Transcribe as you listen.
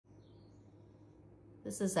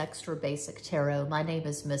This is Extra Basic Tarot. My name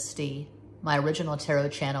is Misty. My original tarot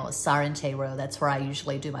channel is Siren Tarot. That's where I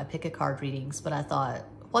usually do my pick a card readings, but I thought,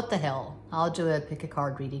 what the hell? I'll do a pick a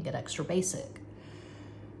card reading at Extra Basic.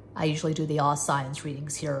 I usually do the all signs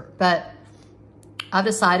readings here, but I've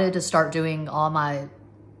decided to start doing all my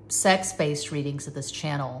sex-based readings at this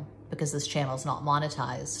channel because this channel is not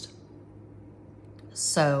monetized.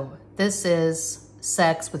 So this is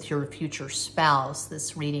sex with your future spouse.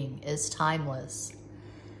 This reading is timeless.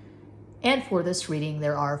 And for this reading,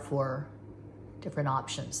 there are 4 different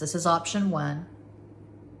options. This is option 1.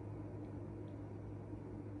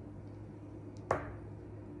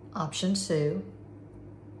 Option 2.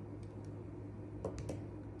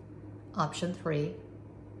 Option 3.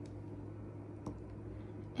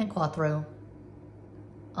 And Quattro,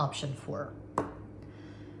 option 4.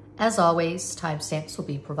 As always, timestamps will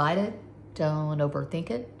be provided. Don't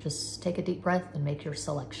overthink it. Just take a deep breath and make your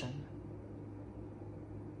selection.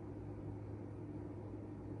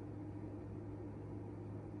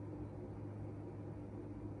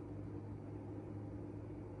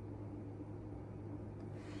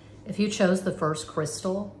 If you chose the first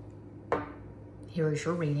crystal, here is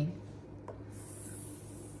your reading.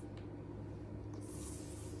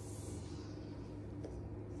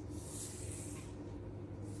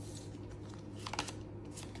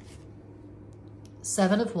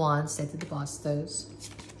 Seven of Wands, say the Bastos.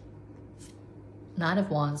 9 of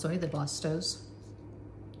Wands, only the Bastos.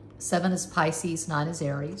 7 is Pisces, 9 is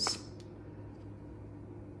Aries.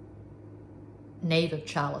 Knave of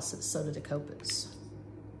Chalices, Soda de Copas.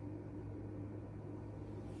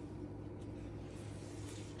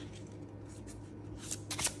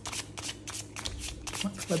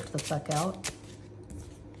 Flipped the fuck out.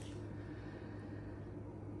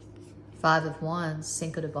 5 of Wands,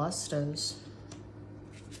 Cinco de Bastos.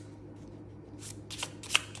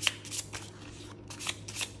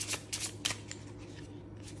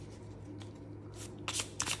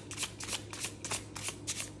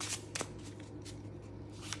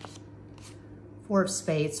 Four of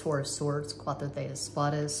Spades, 4 of Swords, Cuatro de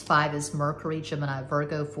Espadas. 5 is Mercury, Gemini,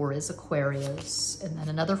 Virgo. 4 is Aquarius. And then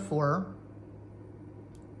another 4.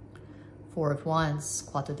 4 of Wands,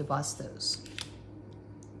 Cuatro de Bastos.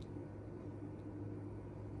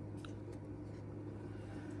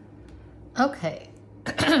 Okay.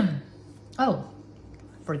 Oh,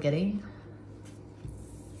 forgetting.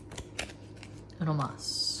 Uno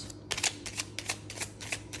más.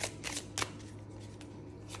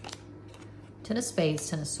 Ten of Spades,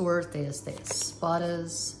 10 of Swords, de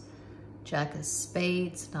Espadas, Jack of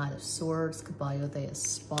Spades, 9 of Swords, Caballo de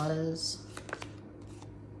Espadas,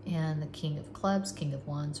 and the King of Clubs, King of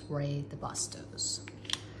Wands, Rey de Bastos.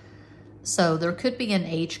 So there could be an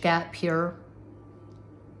age gap here.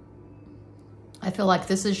 I feel like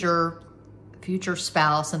this is your future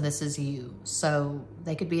spouse and this is you. So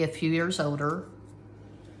they could be a few years older.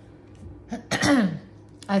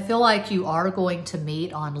 I feel like you are going to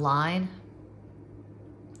meet online.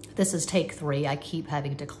 This is take 3. I keep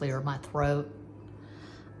having to clear my throat.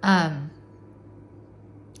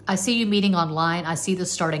 I see you meeting online. I see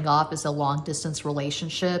this starting off as a long distance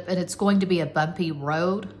relationship, and it's going to be a bumpy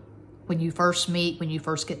road. When you first meet, when you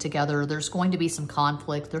first get together, there's going to be some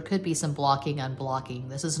conflict. There could be some blocking, unblocking.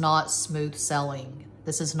 This is not smooth sailing.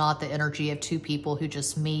 This is not the energy of 2 people who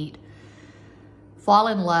just meet, fall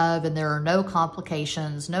in love, and there are no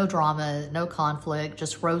complications, no drama, no conflict,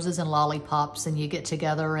 just roses and lollipops, and you get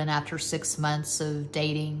together, and after 6 months of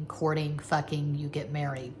dating, courting, fucking, you get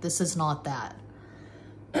married. This is not that.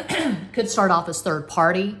 Could start off as third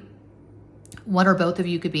party. One or both of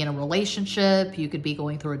you could be in a relationship. You could be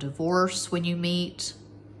going through a divorce when you meet.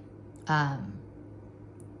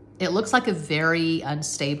 It looks like a very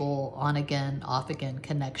unstable on-again, off-again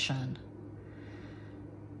connection.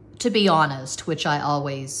 To be honest, which I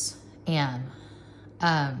always am.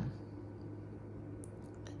 But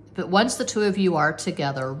once the 2 of you are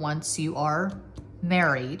together, once you are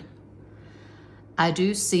married, I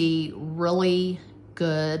do see really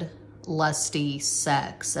good, lusty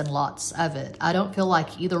sex and lots of it. I don't feel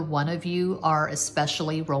like either one of you are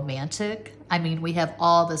especially romantic. I mean, we have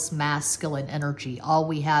all this masculine energy. All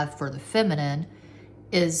we have for the feminine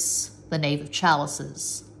is the Knave of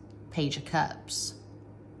Chalices, Page of Cups.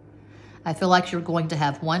 I feel like you're going to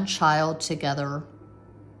have 1 child together.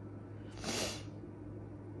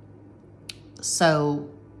 So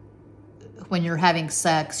when you're having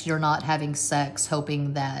sex, you're not having sex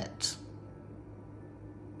hoping that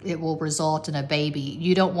it will result in a baby.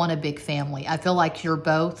 You don't want a big family. I feel like you're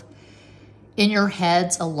both in your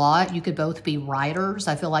heads a lot. You could both be writers.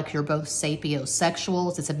 I feel like you're both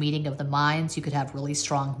sapiosexuals. It's a meeting of the minds. You could have really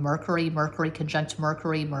strong Mercury, Mercury conjunct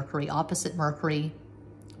Mercury, Mercury opposite Mercury,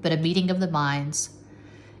 but a meeting of the minds.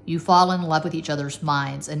 You fall in love with each other's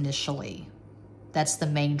minds initially. That's the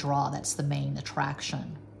main draw. That's the main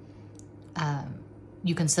attraction.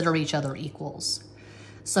 You consider each other equals.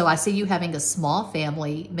 So I see you having a small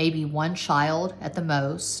family, maybe one child at the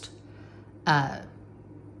most.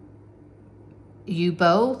 You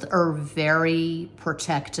both are very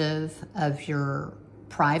protective of your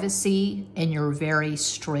privacy, and you're very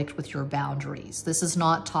strict with your boundaries. This is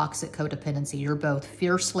not toxic codependency. You're both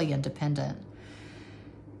fiercely independent.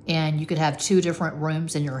 And you could have 2 different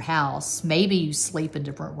rooms in your house. Maybe you sleep in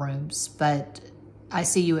different rooms, but I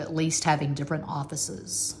see you at least having different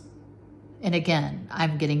offices. And again,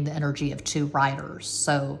 I'm getting the energy of 2 writers.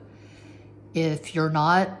 So if you're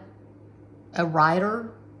not a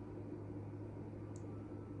writer,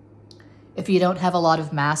 if you don't have a lot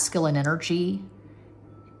of masculine energy,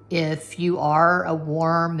 if you are a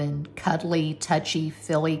warm and cuddly,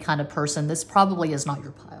 touchy-feely kind of person, this probably is not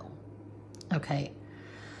your pile. Okay.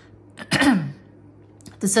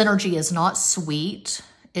 This energy is not sweet.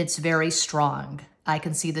 It's very strong. I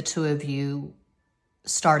can see the 2 of you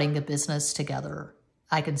starting a business together.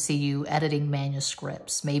 I can see you editing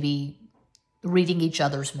manuscripts, maybe reading each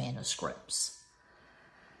other's manuscripts.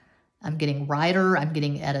 I'm getting writer, I'm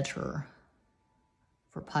getting editor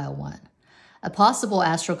for pile 1. A possible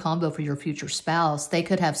astro combo for your future spouse. They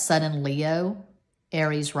could have Sun in Leo,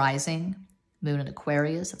 Aries rising, Moon in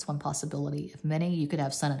Aquarius. That's one possibility of many. You could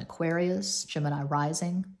have Sun in Aquarius, Gemini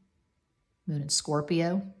rising, Moon in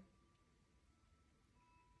Scorpio.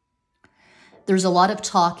 There's a lot of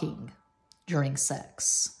talking during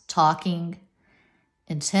sex. Talking,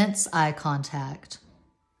 intense eye contact.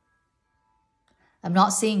 I'm not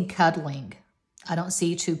seeing cuddling. I don't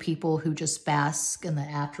see 2 people who just bask in the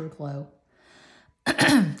afterglow.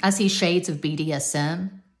 I see shades of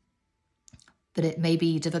BDSM, but it may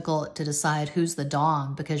be difficult to decide who's the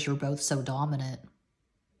dom because you're both so dominant.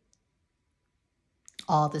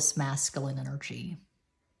 All this masculine energy.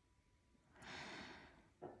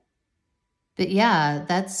 But yeah,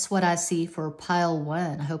 that's what I see for pile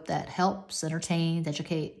 1. I hope that helps, entertains,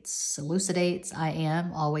 educates, elucidates. I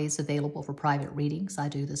am always available for private readings. I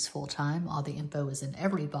do this full time. All the info is in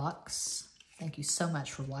every box. Thank you so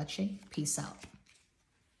much for watching. Peace out.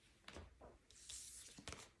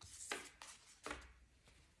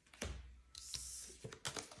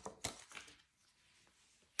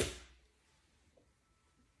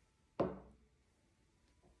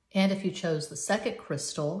 And if you chose the second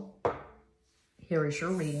crystal, here is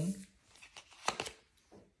your reading.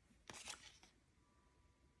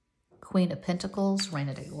 Queen of Pentacles,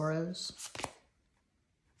 Reina de Oros.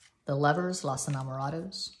 The Lovers, Los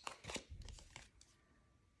Enamorados.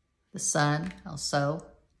 The Sun, El Sol.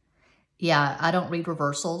 Yeah, I don't read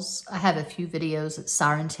reversals. I have a few videos at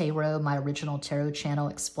Siren Tarot, my original tarot channel,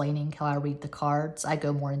 explaining how I read the cards. I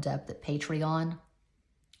go more in depth at Patreon.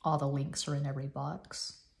 All the links are in every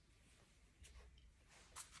box.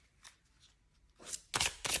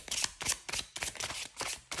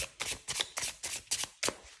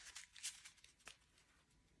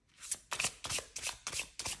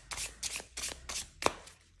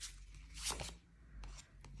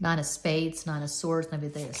 Nine of Spades, Nine of Swords, maybe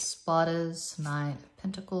the Espadas, Nine of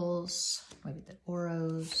Pentacles, maybe the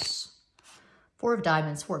Oros. 4 of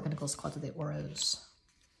Diamonds, 4 of Pentacles, Quad of the Oros.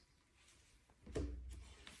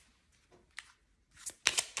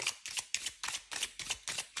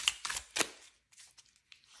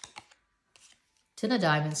 Ten of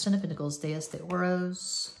Diamonds, 10 of Pentacles, Deus de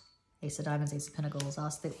Oros. Ace of Diamonds, Ace of Pentacles,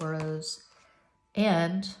 As de Oros.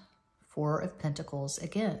 And 4 of Pentacles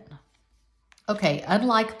again. Okay,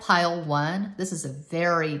 unlike pile 1, this is a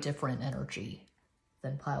very different energy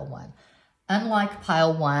than pile 1. Unlike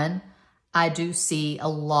pile 1, I do see a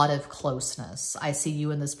lot of closeness. I see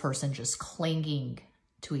you and this person just clinging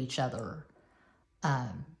to each other.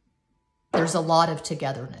 There's a lot of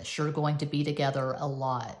togetherness. You're going to be together a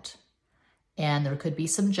lot. And there could be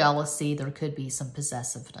some jealousy. There could be some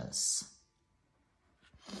possessiveness.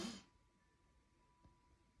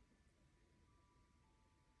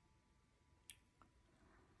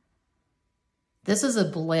 This is a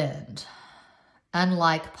blend.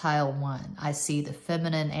 Unlike pile 1, I see the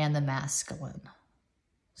feminine and the masculine.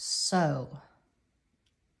 So,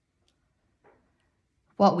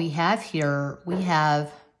 what we have here, we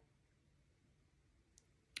have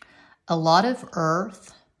a lot of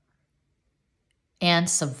earth and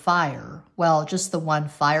some fire. Well, just the one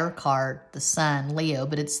fire card, the Sun, Leo,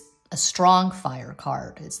 but it's a strong fire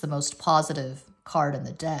card. It's the most positive card in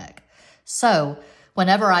the deck. So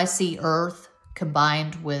whenever I see earth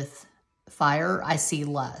combined with fire, I see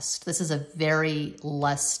lust. This is a very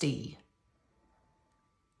lusty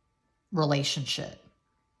relationship.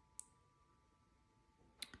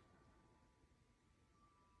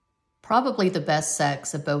 Probably the best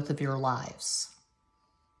sex of both of your lives.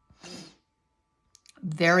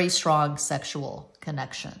 Very strong sexual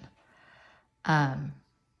connection. I'm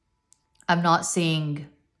not seeing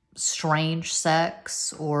strange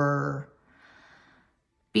sex or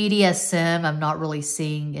BDSM. I'm not really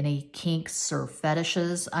seeing any kinks or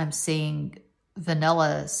fetishes. I'm seeing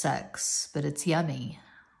vanilla sex, but it's yummy.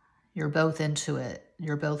 You're both into it.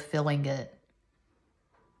 You're both feeling it.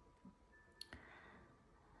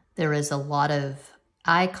 There is a lot of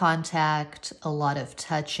eye contact, a lot of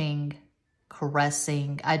touching,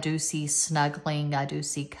 caressing. I do see snuggling. I do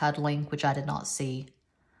see cuddling, which I did not see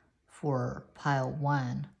for pile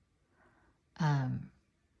 1.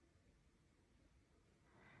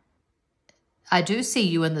 I do see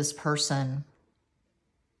you and this person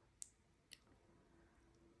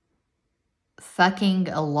fucking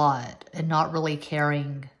a lot and not really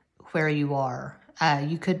caring where you are.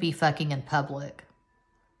 You could be fucking in public.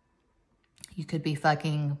 You could be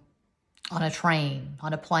fucking on a train,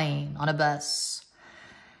 on a plane, on a bus,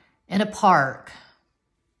 in a park.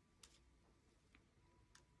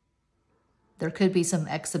 There could be some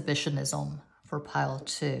exhibitionism for pile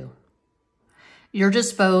 2. You're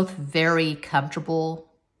just both very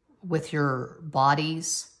comfortable with your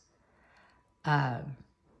bodies.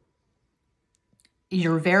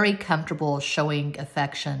 You're very comfortable showing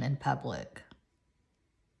affection in public.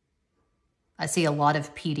 I see a lot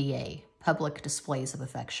of PDA, public displays of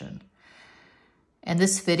affection. And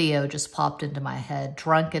this video just popped into my head,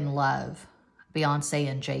 Drunk in Love, Beyonce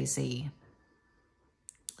and Jay-Z.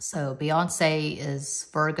 So Beyonce is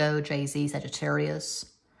Virgo, Jay-Z, Sagittarius.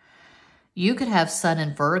 You could have Sun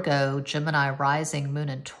in Virgo, Gemini rising, Moon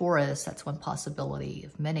in Taurus. That's one possibility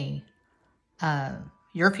of many.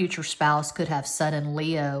 Your future spouse could have Sun in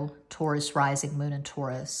Leo, Taurus rising, Moon in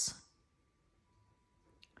Taurus.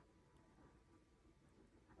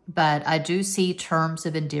 But I do see terms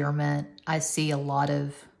of endearment. I see a lot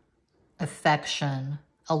of affection,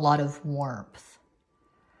 a lot of warmth.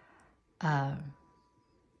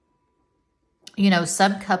 You know,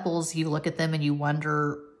 some couples, you look at them and you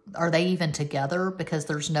wonder, are they even together? Because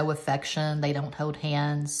there's no affection. They don't hold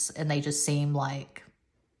hands and they just seem like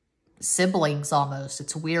siblings almost.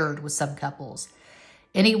 It's weird with some couples.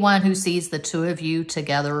 Anyone who sees the two of you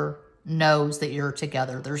together knows that you're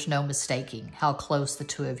together. There's no mistaking how close the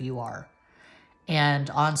two of you are. And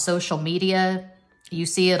on social media, you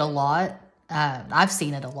see it a lot. I've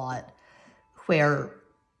seen it a lot where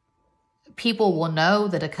people will know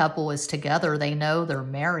that a couple is together. They know they're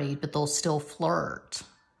married, but they'll still flirt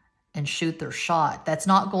and shoot their shot. That's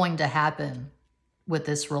not going to happen with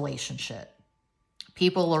this relationship.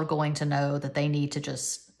 People are going to know that they need to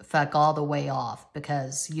just fuck all the way off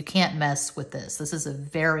because you can't mess with this. This is a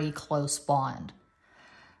very close bond.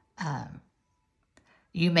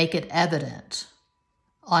 You make it evident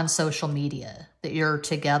on social media that you're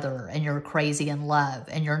together and you're crazy in love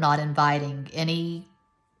and you're not inviting any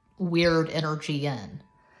weird energy in.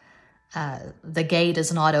 The gate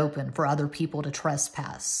is not open for other people to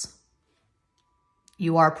trespass.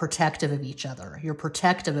 You are protective of each other. You're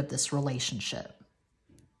protective of this relationship.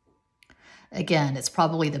 Again, it's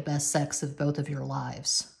probably the best sex of both of your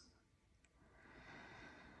lives.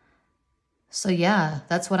 So yeah,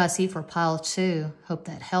 that's what I see for pile 2. Hope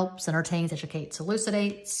that helps, entertains, educates,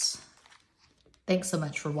 elucidates. Thanks so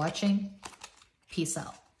much for watching. Peace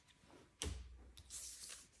out.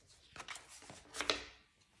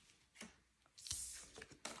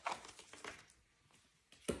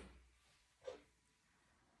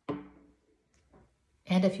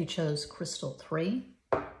 And if you chose Crystal 3,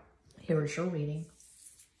 here is your reading.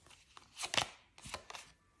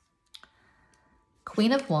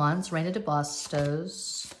 Queen of Wands, Reina de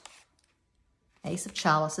Bastos, Ace of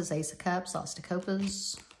Chalices, Ace of Cups, As de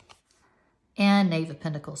Copas, and Knave of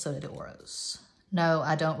Pentacles, Soda de Oros. No,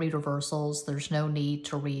 I don't read reversals. There's no need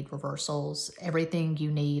to read reversals. Everything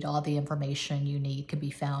you need, all the information you need can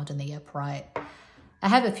be found in the upright. I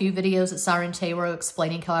have a few videos at Siren Tarot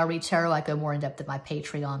explaining how I read tarot. I go more in depth at my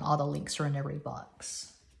Patreon. All the links are in every box.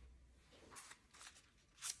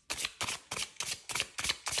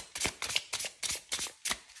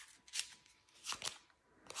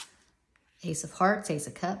 Ace of Hearts, Ace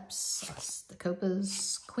of Cups, the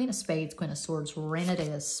Copas, Queen of Spades, Queen of Swords, Reina de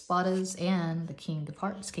Espadas, and the King of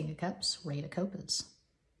Hearts, King of Cups, Rey de Copas.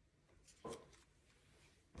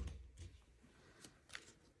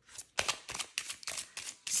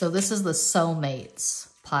 So this is the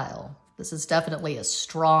soulmates pile. This is definitely a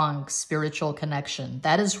strong spiritual connection.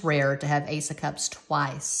 That is rare to have Ace of Cups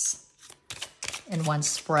twice in one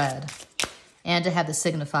spread and to have the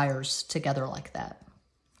signifiers together like that.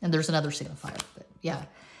 And there's another signifier, but yeah.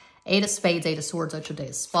 8 of Spades, 8 of Swords, 8 de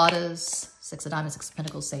Espadas, 6 of Diamonds, 6 of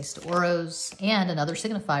Pentacles, 6 de Oros, and another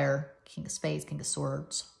signifier, King of Spades, King of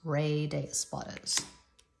Swords, Rey de Espadas.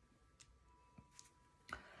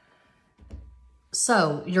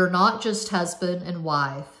 So you're not just husband and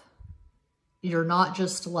wife. You're not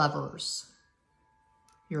just lovers.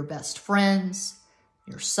 You're best friends.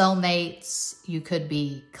 You're soulmates. You could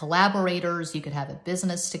be collaborators. You could have a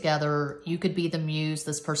business together. You could be the muse.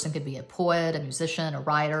 This person could be a poet, a musician, a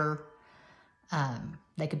writer.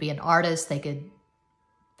 They could be an artist. They could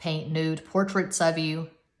paint nude portraits of you.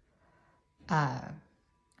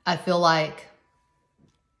 I feel like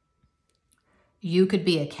you could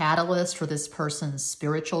be a catalyst for this person's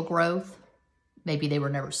spiritual growth. Maybe they were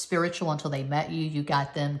never spiritual until they met you. You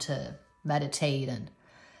got them to meditate and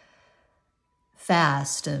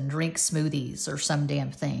fast and drink smoothies or some damn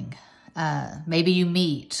thing. Maybe you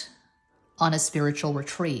meet on a spiritual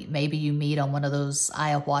retreat. Maybe you meet on one of those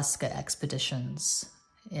ayahuasca expeditions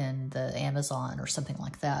in the Amazon or something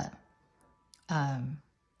like that. I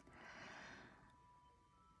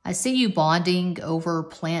see you bonding over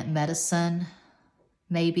plant medicine,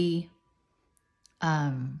 maybe.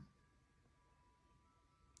 And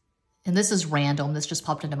this is random, this just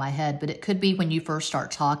popped into my head, but it could be when you first start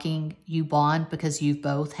talking, you bond because you've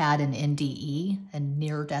both had an NDE, a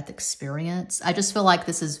near-death experience. I just feel like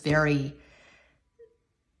this is very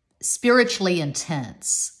spiritually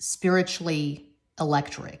intense, spiritually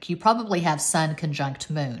electric. You probably have Sun conjunct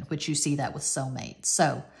Moon, which you see that with soulmates.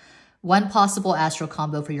 So one possible astral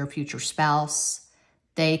combo for your future spouse,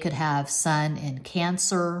 they could have Sun in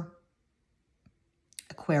Cancer,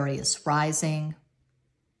 Aquarius rising,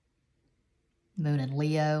 Moon in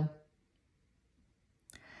Leo.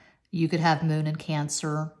 You could have Moon in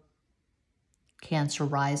Cancer, Cancer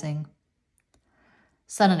rising,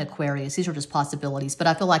 Sun in Aquarius. These are just possibilities, but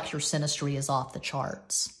I feel like your synastry is off the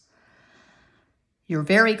charts. You're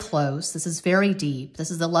very close. This is very deep. This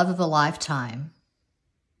is the love of a lifetime.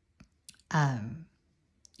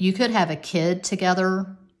 You could have a kid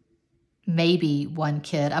together, maybe one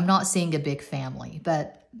kid. I'm not seeing a big family,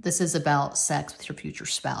 but this is about sex with your future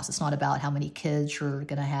spouse. It's not about how many kids you're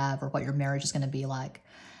going to have or what your marriage is going to be like.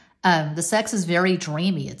 The sex is very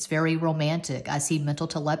dreamy. It's very romantic. I see mental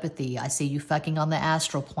telepathy. I see you fucking on the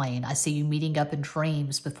astral plane. I see you meeting up in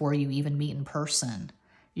dreams before you even meet in person.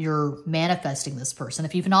 You're manifesting this person.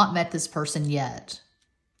 If you've not met this person yet,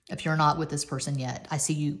 if you're not with this person yet, I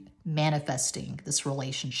see you manifesting this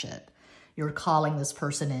relationship. You're calling this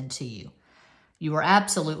person into you. You are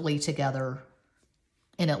absolutely together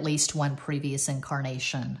in at least one previous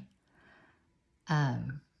incarnation.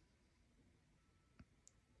 And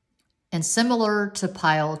similar to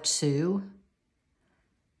pile 2,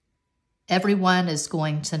 everyone is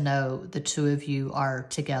going to know the two of you are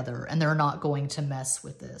together and they're not going to mess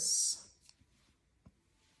with this.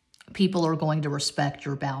 People are going to respect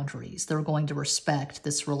your boundaries. They're going to respect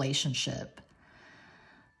this relationship.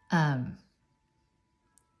 I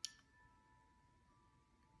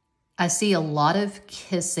see a lot of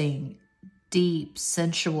kissing, deep,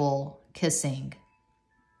 sensual kissing.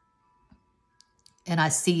 And I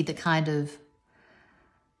see the kind of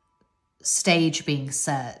stage being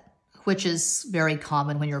set, which is very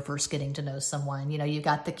common when you're first getting to know someone. You know, you've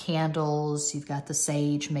got the candles, you've got the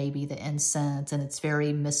sage, maybe the incense, and it's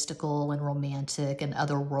very mystical and romantic and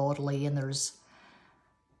otherworldly, and there's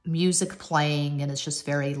music playing, and it's just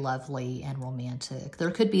very lovely and romantic. There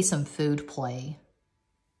could be some food play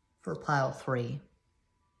for pile 3.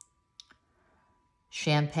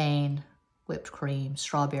 Champagne, whipped cream,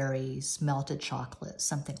 strawberries, melted chocolate,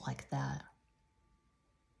 something like that.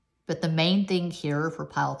 But the main thing here for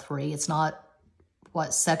pile 3, it's not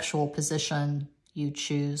what sexual position you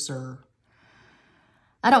choose, or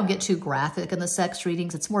I don't get too graphic in the sex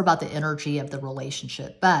readings. It's more about the energy of the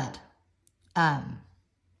relationship. But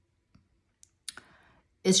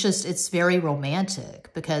it's very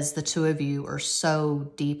romantic because the two of you are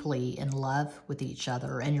so deeply in love with each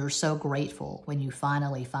other and you're so grateful when you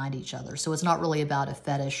finally find each other. So it's not really about a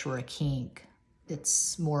fetish or a kink.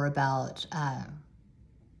 It's more about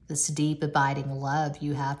this deep, abiding love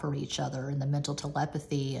you have for each other and the mental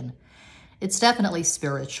telepathy. And it's definitely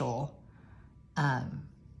spiritual. And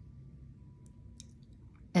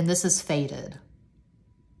this is fated.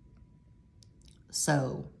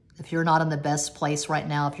 So if you're not in the best place right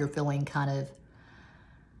now, if you're feeling kind of,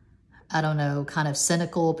 I don't know, kind of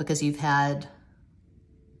cynical because you've had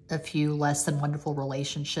a few less than wonderful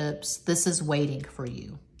relationships. This is waiting for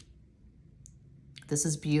you. This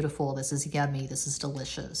is beautiful. This is yummy. This is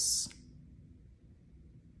delicious.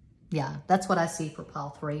 Yeah, that's what I see for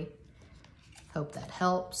pile 3. Hope that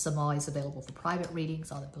helps. I'm always available for private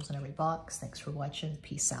readings. All that goes in every box. Thanks for watching.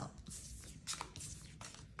 Peace out.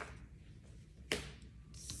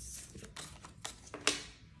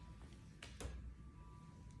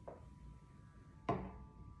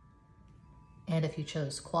 And if you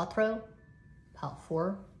chose Quattro, pile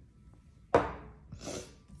 4,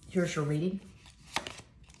 here's your reading.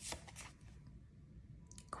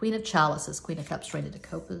 Queen of Chalices, Queen of Cups, Reina de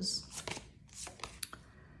Copas.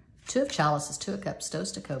 2 of Chalices, 2 of Cups,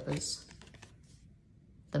 Dos de Copas.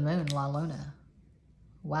 The Moon, La Luna.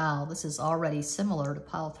 Wow, this is already similar to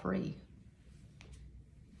pile 3.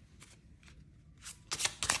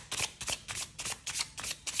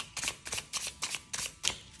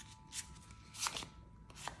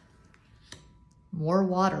 More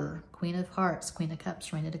water, Queen of Hearts, Queen of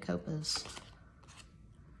Cups, Reina de Copas.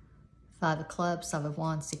 5 of Clubs, 5 of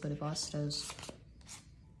Wands, Cinco de Bastos.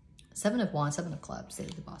 7 of Wands, 7 of Clubs,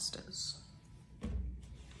 8 of Bastos.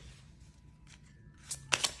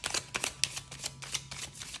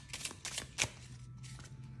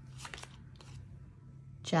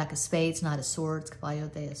 Jack of Spades, Knight of Swords, Caballo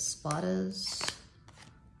de Espadas.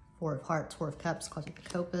 4 of Hearts, 4 of Cups, Cuatro de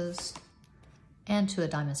Copas. And 2 of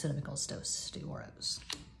Diamonds, 2 of Nickels, Dos de Oros.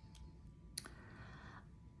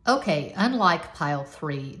 Okay, unlike pile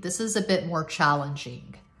 3, this is a bit more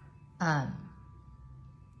challenging.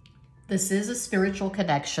 This is a spiritual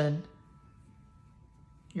connection.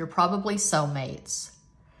 You're probably soulmates,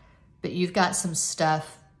 but you've got some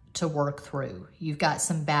stuff to work through. You've got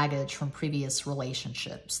some baggage from previous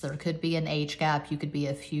relationships. There could be an age gap. You could be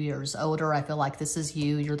a few years older. I feel like this is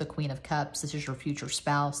you. You're the Queen of Cups. This is your future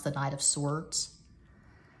spouse, the Knight of Swords.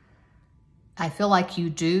 I feel like you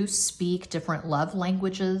do speak different love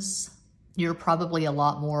languages. You're probably a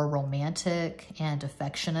lot more romantic and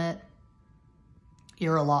affectionate.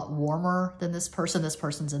 You're a lot warmer than this person. This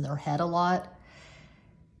person's in their head a lot.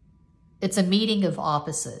 It's a meeting of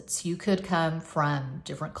opposites. You could come from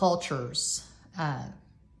different cultures.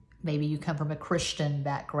 Maybe you come from a Christian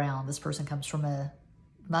background. This person comes from a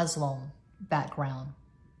Muslim background.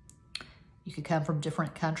 You could come from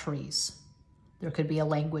different countries. There could be a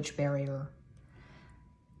language barrier.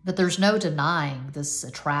 But there's no denying this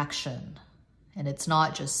attraction. And it's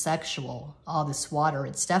not just sexual. All this water,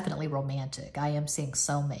 it's definitely romantic. I am seeing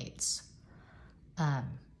soulmates.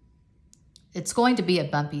 It's going to be a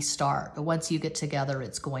bumpy start, but once you get together,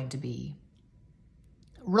 it's going to be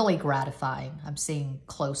really gratifying. I'm seeing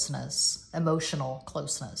closeness, emotional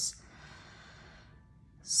closeness.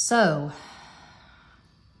 So,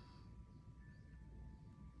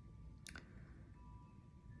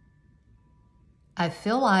 I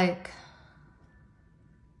feel like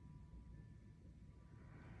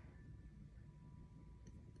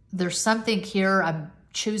there's something here. I'm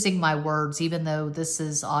choosing my words, even though this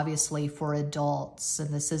is obviously for adults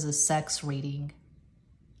and this is a sex reading.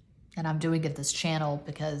 And I'm doing it this channel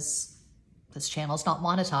because this channel is not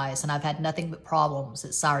monetized and I've had nothing but problems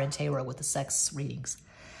at Siren Tarot with the sex readings.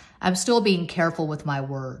 I'm still being careful with my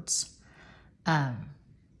words.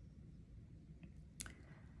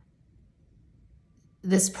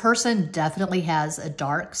 This person definitely has a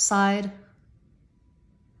dark side.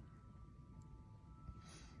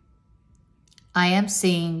 I am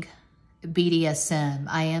seeing BDSM.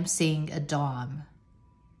 I am seeing a dom.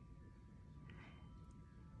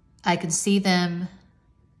 I can see them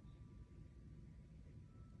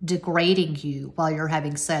degrading you while you're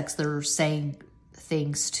having sex. They're saying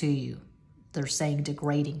things to you. They're saying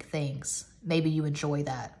degrading things. Maybe you enjoy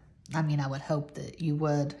that. I mean, I would hope that you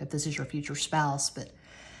would if this is your future spouse. But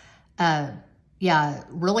yeah,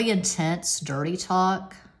 really intense, dirty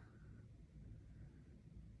talk.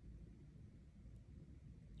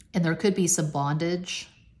 And there could be some bondage.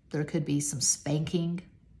 There could be some spanking.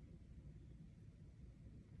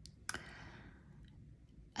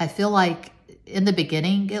 I feel like in the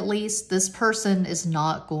beginning, at least, this person is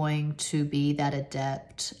not going to be that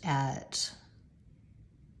adept at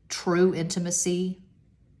true intimacy,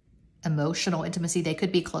 emotional intimacy. They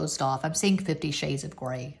could be closed off. I'm seeing 50 Shades of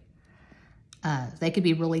Grey. They could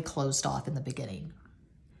be really closed off in the beginning.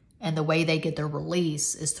 And the way they get their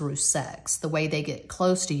release is through sex. The way they get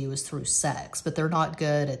close to you is through sex. But they're not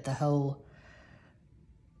good at the whole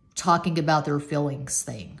talking about their feelings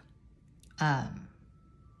thing.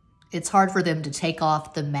 It's hard for them to take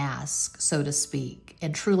off the mask, so to speak,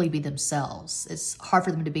 and truly be themselves. It's hard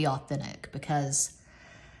for them to be authentic because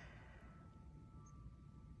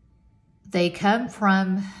They come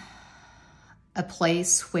from a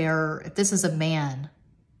place where, if this is a man,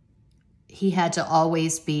 he had to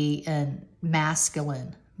always be in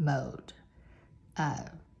masculine mode.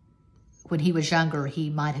 When he was younger, he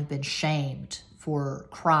might have been shamed for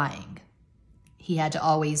crying. He had to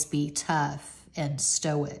always be tough and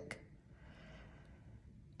stoic.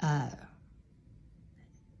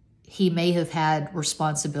 He may have had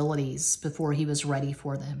responsibilities before he was ready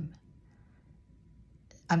for them.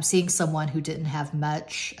 I'm seeing someone who didn't have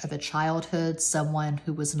much of a childhood, someone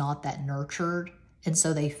who was not that nurtured, and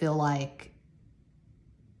so they feel like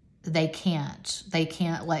they can't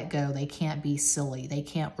let go. They can't be silly. They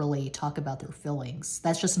can't really talk about their feelings.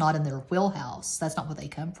 That's just not in their wheelhouse. That's not what they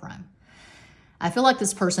come from. I feel like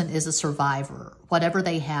this person is a survivor. Whatever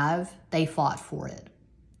they have, they fought for it.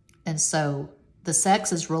 And so the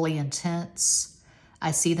sex is really intense.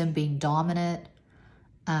 I see them being dominant.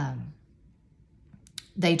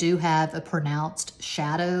 They do have a pronounced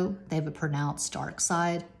shadow. They have a pronounced dark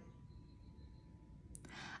side.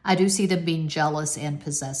 I do see them being jealous and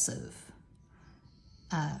possessive.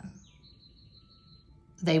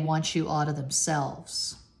 They want you out of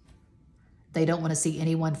themselves. They don't want to see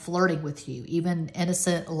anyone flirting with you. Even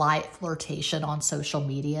innocent, light flirtation on social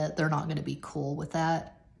media, they're not going to be cool with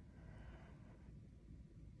that.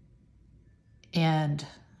 And,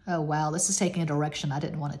 oh wow, this is taking a direction I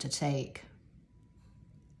didn't want it to take.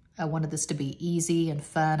 I wanted this to be easy and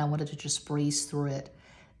fun. I wanted to just breeze through it.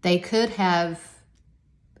 They could have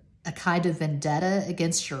a kind of vendetta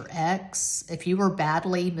against your ex. If you were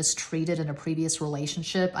badly mistreated in a previous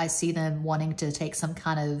relationship, I see them wanting to take some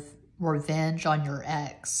kind of revenge on your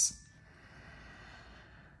ex.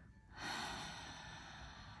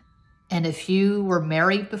 And if you were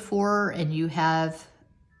married before and you have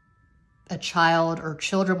a child or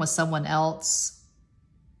children with someone else,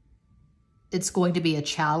 it's going to be a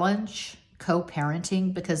challenge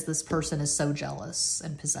co-parenting because this person is so jealous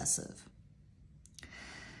and possessive.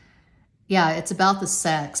 Yeah, it's about the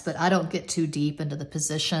sex, but I don't get too deep into the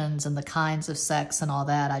positions and the kinds of sex and all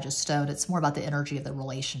that. I just don't. It's more about the energy of the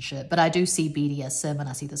relationship. But I do see BDSM and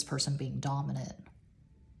I see this person being dominant.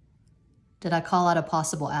 Did I call out a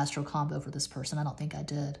possible astral combo for this person? I don't think I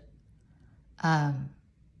did.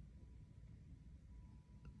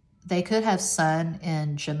 They could have Sun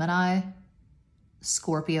in Gemini,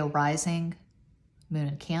 Scorpio rising, Moon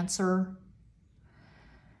in Cancer.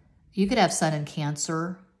 You could have Sun in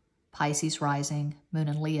Cancer, Pisces rising, Moon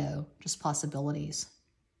in Leo, just possibilities.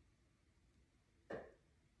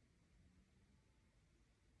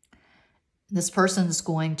 This person's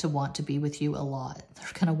going to want to be with you a lot.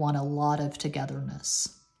 They're going to want a lot of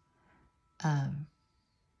togetherness. And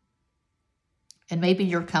maybe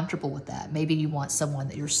you're comfortable with that. Maybe you want someone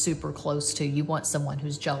that you're super close to. You want someone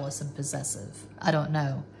who's jealous and possessive. I don't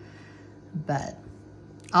know. But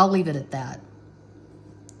I'll leave it at that.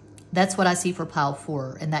 That's what I see for pile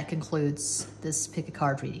 4. And that concludes this pick a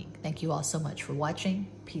card reading. Thank you all so much for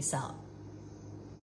watching. Peace out.